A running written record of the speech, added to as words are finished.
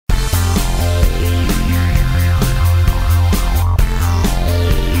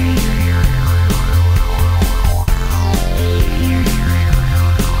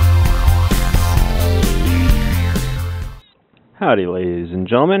Howdy, ladies and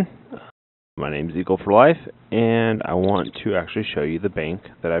gentlemen. My name is Eagle for Life, and I want to actually show you the bank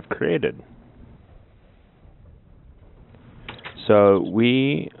that I've created. So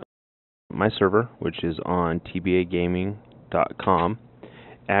my server, which is on TBAGaming.com,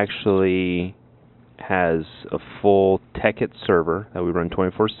 actually has a full Tekkit server that we run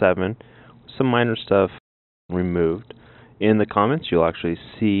 24/7. Some minor stuff removed. In the comments, you'll actually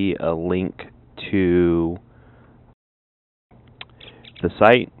see a link to the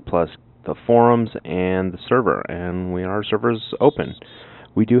site plus the forums and the server, and our server's open.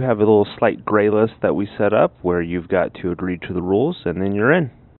 We do have a little slight gray list that we set up where you've got to agree to the rules and then you're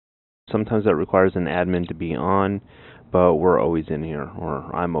in. Sometimes that requires an admin to be on, but we're always in here, or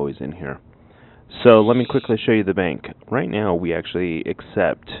I'm always in here. So let me quickly show you the bank. Right now we actually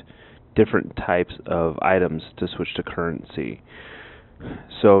accept different types of items to switch to currency.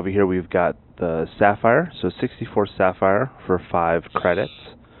 So over here we've got the Sapphire, so 64 Sapphire for 5 credits.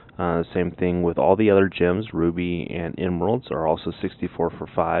 Same thing with all the other gems, Ruby and Emeralds are also 64 for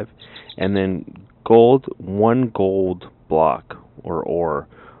 5. And then gold, 1 gold block or ore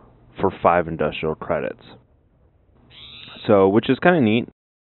for 5 industrial credits. So, which is kind of neat.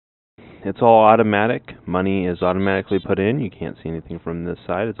 It's all automatic. Money is automatically put in. You can't see anything from this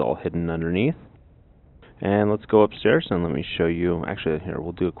side. It's all hidden underneath. And let's go upstairs and let me show you. Actually, here,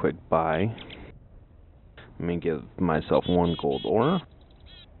 we'll do a quick buy. Let me give myself 1 gold ore.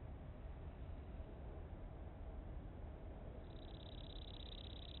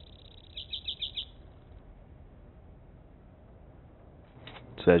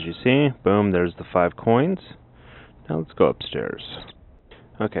 So as you see, boom, there's the 5 coins. Now let's go upstairs.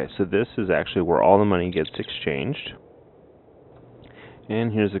 Okay, so this is actually where all the money gets exchanged.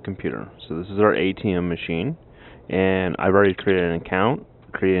 And here's the computer. So this is our ATM machine. And I've already created an account.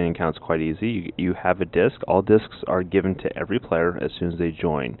 Creating an account is quite easy. You have a disk. All disks are given to every player as soon as they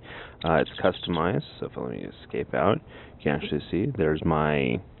join. It's customized. So if let me escape out, you can actually see there's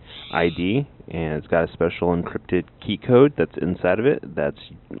my ID, and it's got a special encrypted key code that's inside of it that's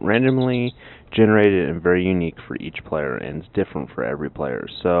randomly generated and very unique for each player, and it's different for every player.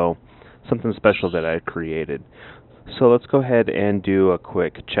 So something special that I created. So let's go ahead and do a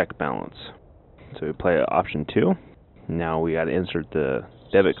quick check balance. So we play option 2. Now we got to insert the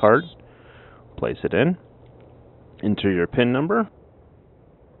debit card, place it in, enter your PIN number.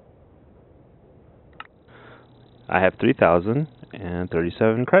 I have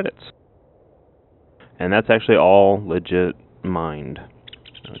 3,037 credits. And that's actually all legit mined.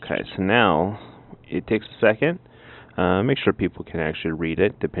 Okay, so now it takes a second. Make sure people can actually read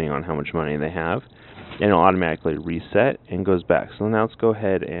it depending on how much money they have. And it'll automatically reset and goes back. So now let's go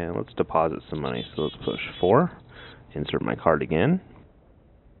ahead and let's deposit some money. So let's push 4, insert my card again,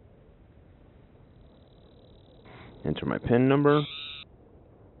 enter my PIN number,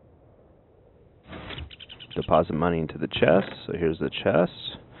 deposit money into the chest. So here's the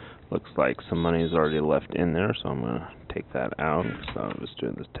chest. Looks like some money is already left in there, so I'm going to take that out because I'm just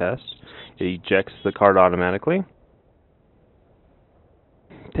doing this test. It ejects the card automatically.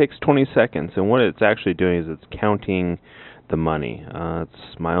 It takes 20 seconds, and what it's actually doing is it's counting the money.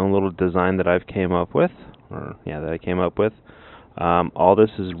 It's my own little design that I've came up with, all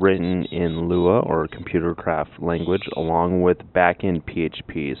this is written in Lua, or computer craft language, along with backend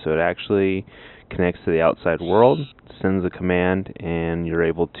PHP. So it actually connects to the outside world, sends a command, and you're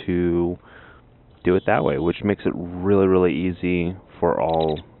able to do it that way, which makes it really, really easy for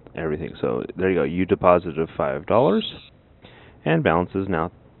everything. So there you go. You deposited $5, and balance is now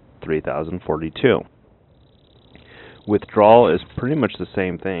 3,042. Withdrawal is pretty much the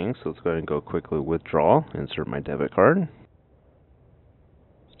same thing. So let's go ahead and go quickly withdraw. Insert my debit card.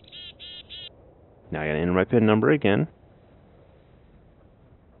 Now I gotta enter my PIN number again.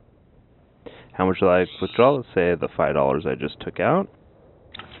 How much did I withdraw? Let's say the $5 I just took out.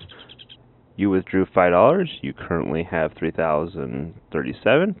 You withdrew $5. You currently have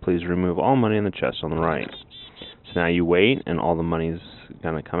 3,037. Please remove all money in the chest on the right. So now you wait, and all the money's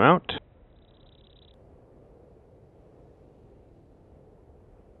gonna come out.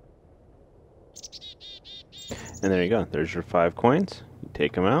 And there you go. There's your 5 coins. You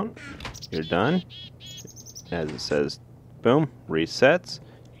take them out. You're done. As it says, boom, resets.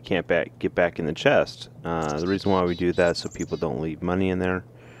 You can't get back in the chest. The reason why we do that is so people don't leave money in there.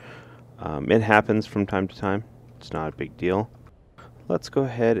 It happens from time to time. It's not a big deal. Let's go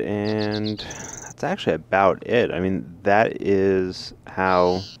ahead, and that's actually about it. I mean, that is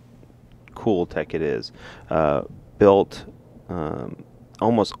how cool Tekkit is. Built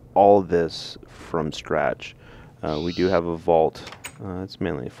almost all of this from scratch. We do have a vault. It's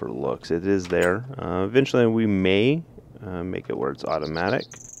mainly for looks. It is there. Eventually we may make it where it's automatic,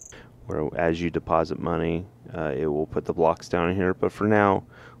 where as you deposit money, it will put the blocks down here. But for now,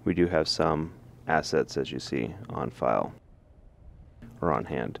 we do have some assets, as you see, on file or on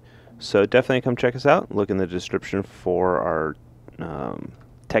hand. So definitely come check us out. Look in the description for our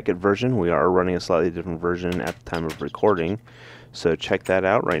Tekkit version. We are running a slightly different version at the time of recording, so check that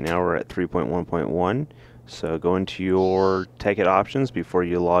out. Right now we're at 3.1.1. So go into your Tekkit options before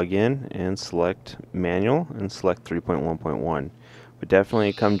you log in and select manual and select 3.1.1. But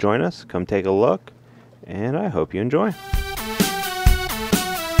definitely come join us, come take a look, and I hope you enjoy.